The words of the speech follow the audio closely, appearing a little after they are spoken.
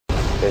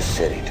This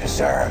city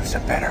deserves a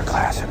better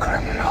class of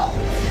criminal.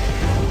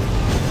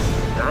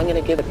 I'm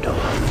gonna give it to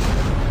him.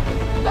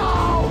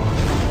 No!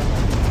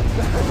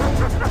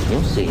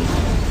 You'll see.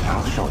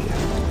 I'll show you.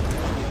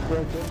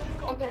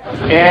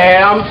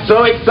 Yeah, I'm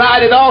so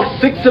excited. All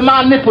 6 of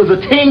my nipples are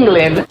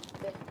tingling.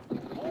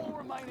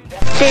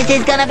 This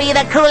is gonna be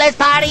the coolest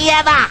party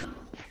ever!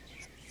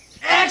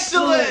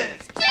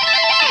 Excellent!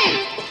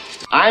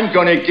 I'm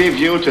gonna give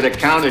you to the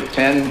count of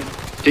 10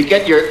 to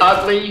get your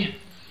ugly,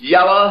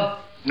 yellow,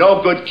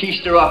 no good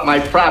keister off my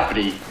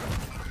property.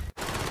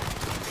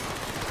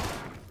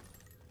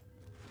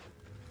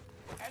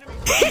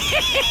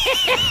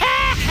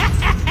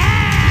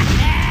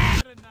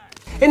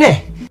 In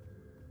it.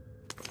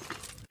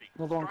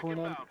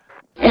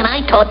 And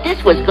I thought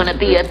this was gonna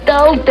be a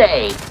dull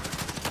day.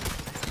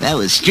 That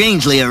was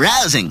strangely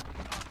arousing.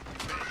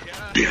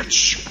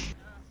 Bitch.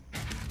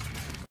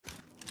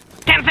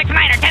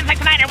 10-6-9er,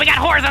 10-6-9er, we got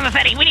whores in the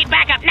city. We need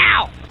backup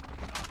now.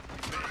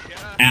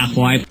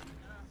 Asswipe.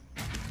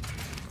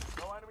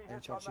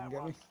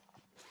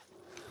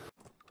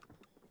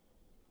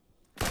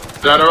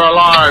 Dead or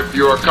alive,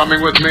 you are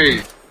coming with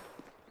me.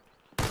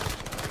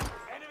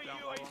 Enemy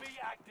UAV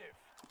active.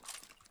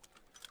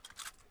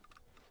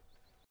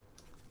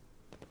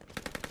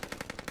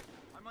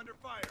 I'm under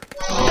fire.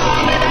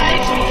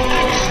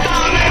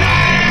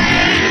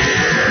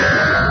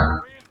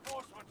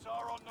 Reinforcements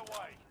are on the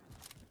way.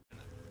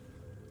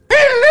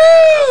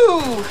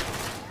 Hello!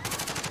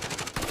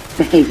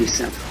 Behave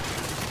yourself.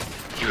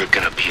 You're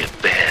gonna be a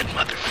bad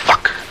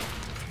motherfucker.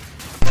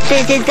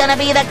 This is gonna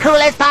be the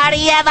coolest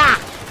party ever!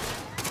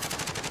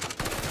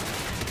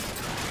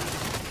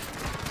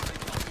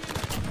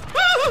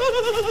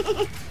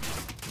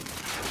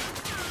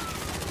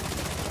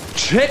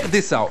 Check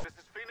this out. This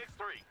is Phoenix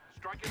 3.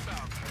 Strike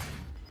inbound.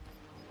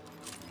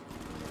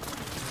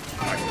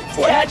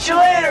 Catch you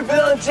later,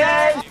 Bill and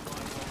Ted!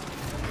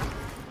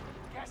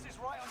 Gas is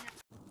right on you.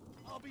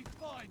 I'll be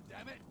fine,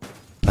 damn it.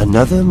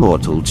 Another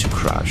mortal to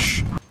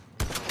crush.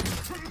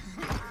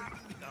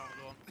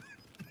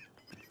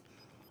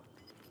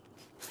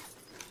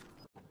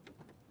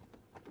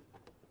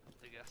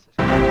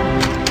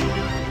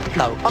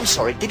 No, I'm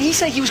sorry. Did he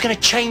say he was going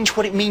to change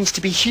what it means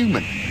to be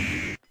human?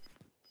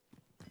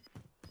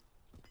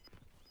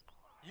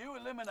 You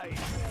eliminated.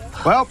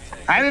 Well,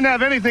 I didn't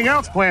have anything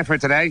else planned for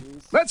today.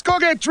 Let's go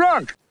get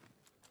drunk!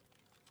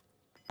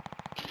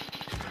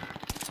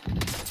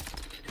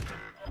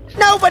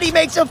 Nobody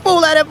makes a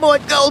fool out of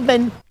Mort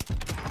Goldman!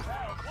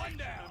 One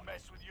down.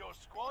 Mess with your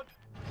squad.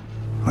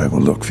 I will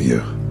look for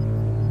you.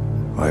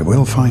 I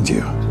will find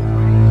you.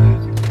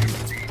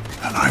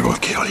 And I will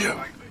kill you.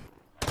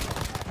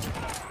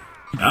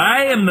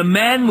 I am the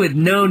man with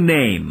no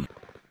name.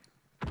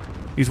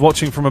 He's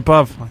watching from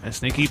above, like a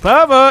sneaky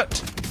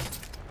pervert.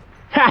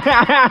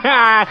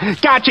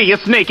 Gotcha, you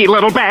sneaky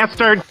little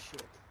bastard.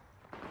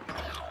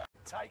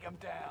 Take them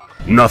down.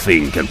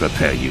 Nothing can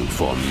prepare you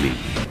for me.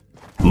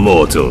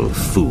 Mortal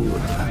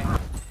fool.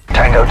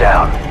 Tango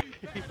down.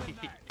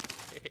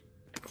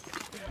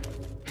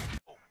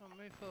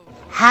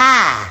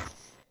 Ha!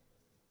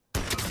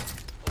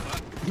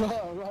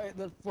 Right,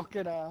 the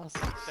fucking ass.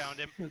 Found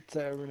him.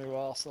 Tearing new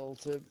arsehole,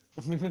 Tim.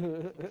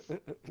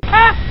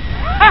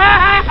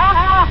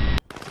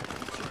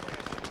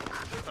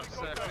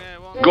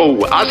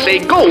 Go, I say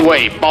go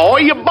away, boy.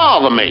 You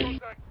bother me.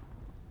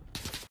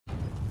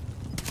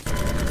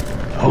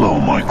 Hello,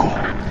 Michael.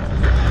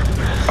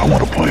 I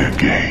want to play a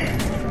game.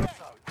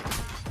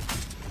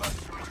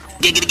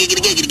 Giggity,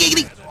 giggity, giggity,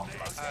 giggity.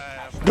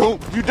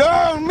 Don't you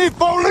dare me,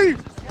 Foley!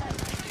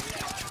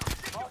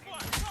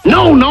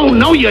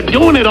 No, you're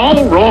doing it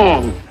all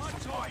wrong.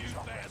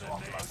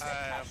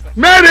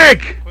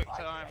 Medic!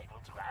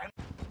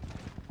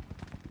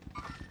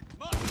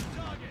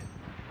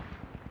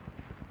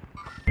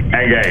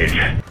 Engage.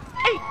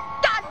 Hey,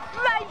 that's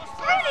right,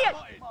 brilliant.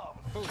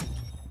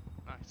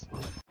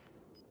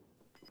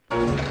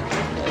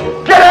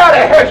 Get out of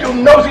here, you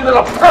nosy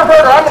little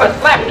pervert, or I'm gonna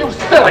slap you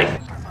silly.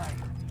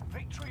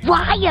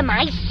 Why am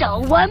I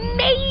so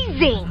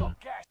amazing?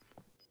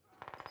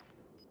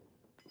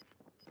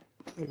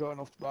 You got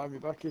enough to buy me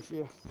back if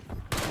you.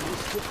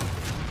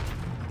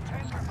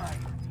 10 remain.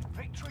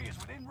 Victory is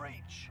within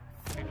reach.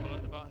 People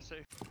at the bar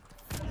too.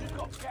 You've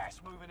got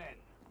gas moving in.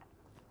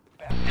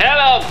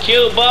 Hello,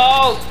 cue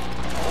balls.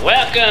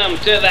 Welcome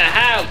to the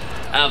House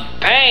of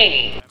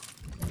Pain.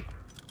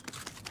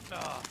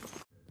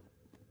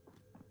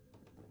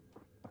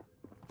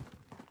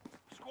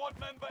 Squad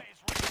member is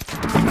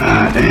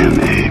I am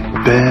a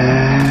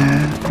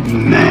bad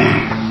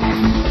man.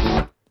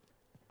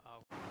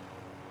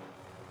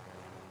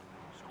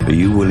 Are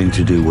you willing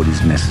to do what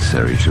is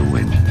necessary to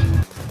win?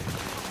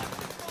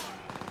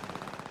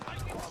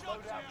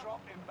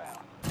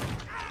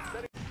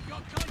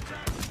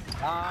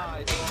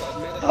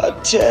 Oh,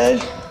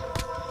 Ted.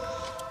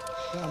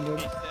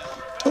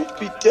 Don't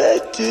be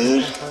dead,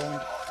 dude.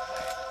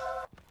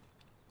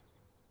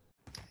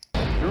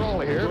 You're all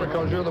here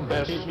because you're the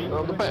best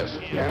of the best,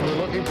 and we're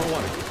looking for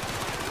one of you.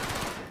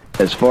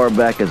 As far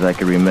back as I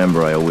can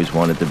remember, I always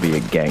wanted to be a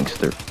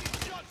gangster.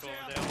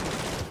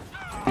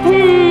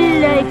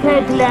 Like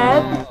a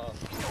glove.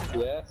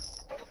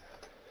 Yes.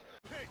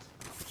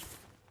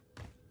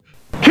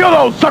 Kill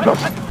those suckers!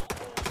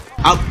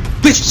 I'll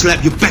bitch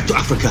slap you back to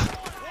Africa.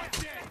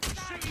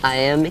 I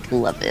am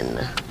McLovin.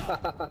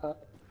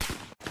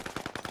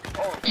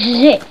 This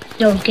is it.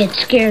 Don't get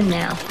scared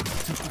now.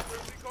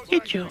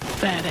 Get your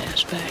fat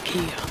ass back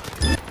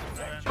here.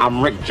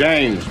 I'm Rick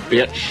James,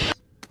 bitch.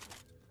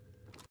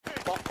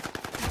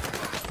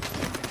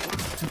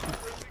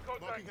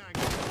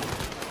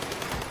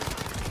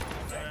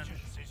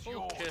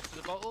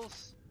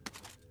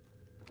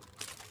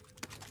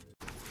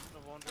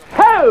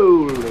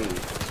 Holy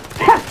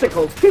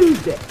Testicle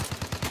Tuesday!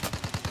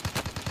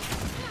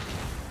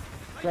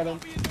 Got him.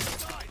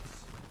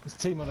 His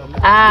team on the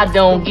left. I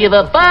don't give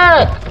a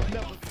fuck.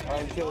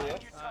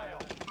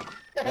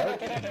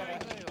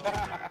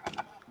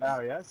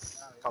 Now,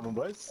 yes. Come on,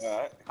 boys.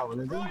 Alright. Come on,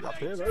 Lindy. Up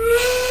here, right?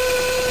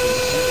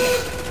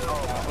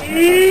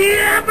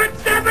 Yabba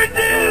dabba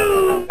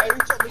doo!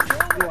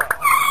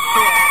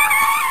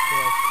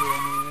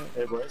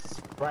 Hey, boys.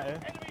 Right here.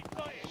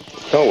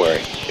 Don't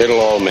worry, it'll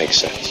all make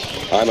sense.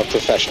 I'm a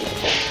professional.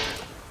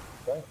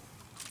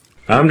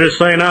 I'm just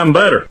saying I'm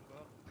better.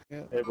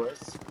 Hey, boys.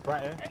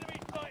 Right here.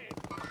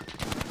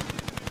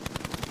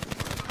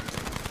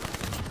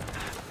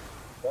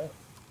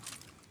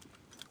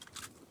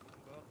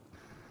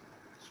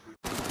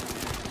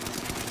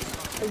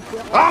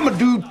 I'm a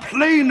dude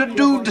playing a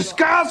dude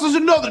disguised as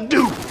another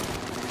dude.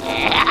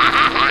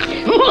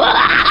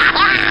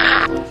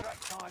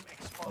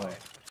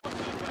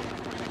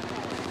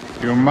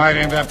 You might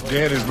end up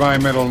dead is my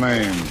middle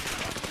name.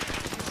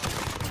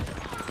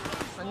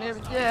 My name is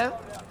Jeff.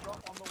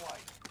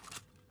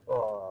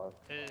 Oh,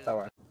 that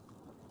one.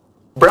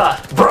 Bruh.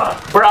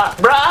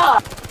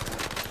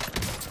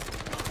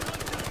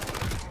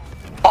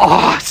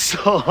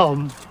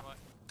 Awesome.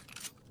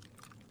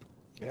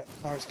 Yeah,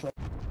 Paris clear.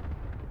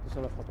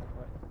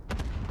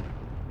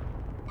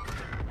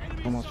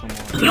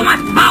 You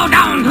must bow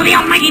down to the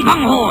almighty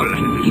bunghole!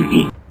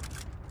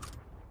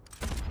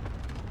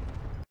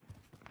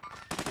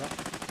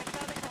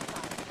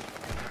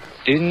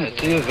 In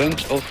the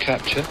event of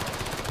capture,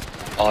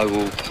 I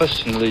will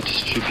personally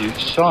distribute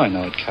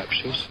cyanide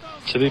capsules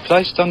to be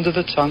placed under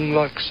the tongue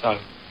like so.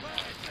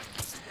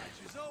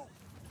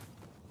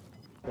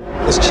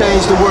 Let's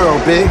change the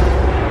world, big.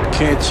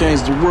 Can't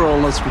change the world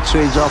unless we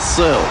change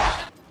ourselves.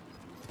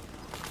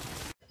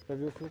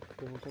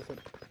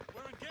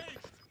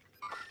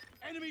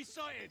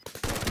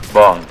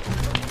 Bond.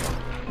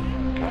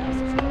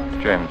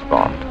 James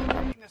Bond.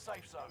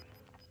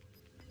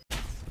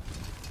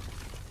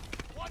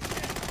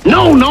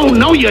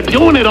 No, you're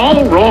doing it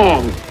all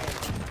wrong.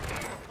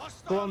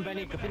 Go on,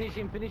 Benny. Finish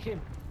him. Do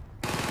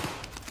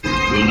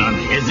not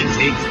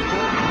hesitate.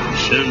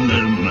 Show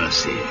no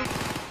mercy.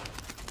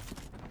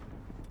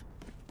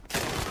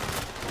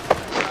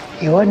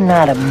 You ought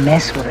not to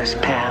mess with us,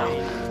 pal.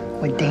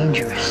 We're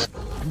dangerous.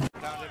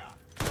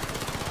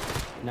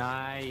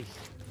 Nice.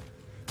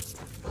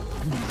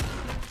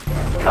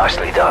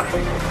 Nicely done.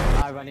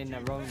 I ran in the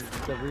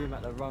room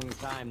at the wrong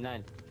time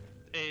then.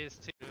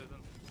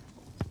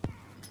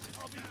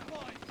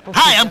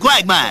 Hi, I'm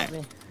Quagmire.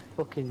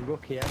 Fucking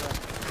rookie ever.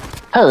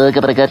 Oh,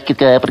 gotta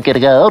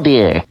go,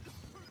 dear.